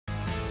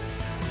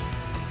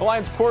The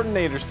Lions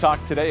coordinators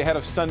talked today ahead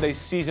of Sunday's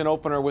season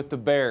opener with the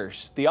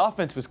Bears. The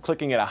offense was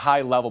clicking at a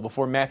high level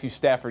before Matthew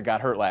Stafford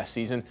got hurt last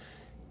season.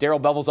 Darrell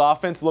Bevell's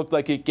offense looked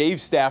like it gave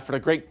Stafford a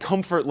great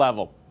comfort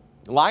level.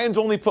 The Lions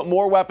only put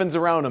more weapons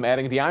around him,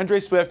 adding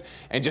DeAndre Swift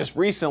and just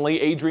recently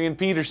Adrian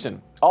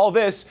Peterson. All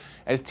this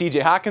as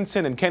TJ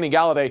Hockenson and Kenny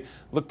Galli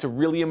look to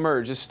really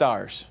emerge as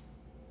stars.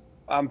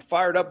 I'm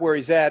fired up where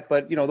he's at,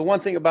 but the one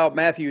thing about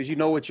Matthew is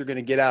what you're going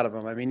to get out of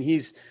him. I mean,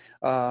 he's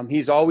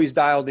always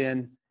dialed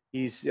in.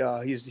 He's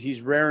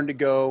raring to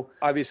go.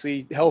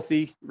 Obviously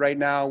healthy right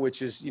now,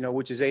 which is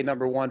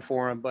number one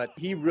for him. But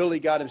he really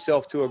got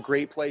himself to a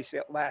great place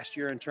last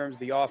year in terms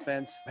of the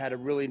offense. Had a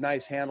really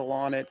nice handle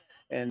on it,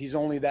 and he's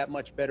only that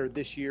much better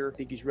this year. I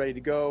think he's ready to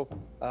go.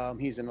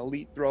 He's an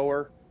elite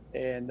thrower,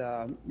 and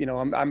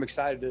I'm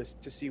excited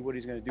to see what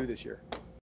he's going to do this year.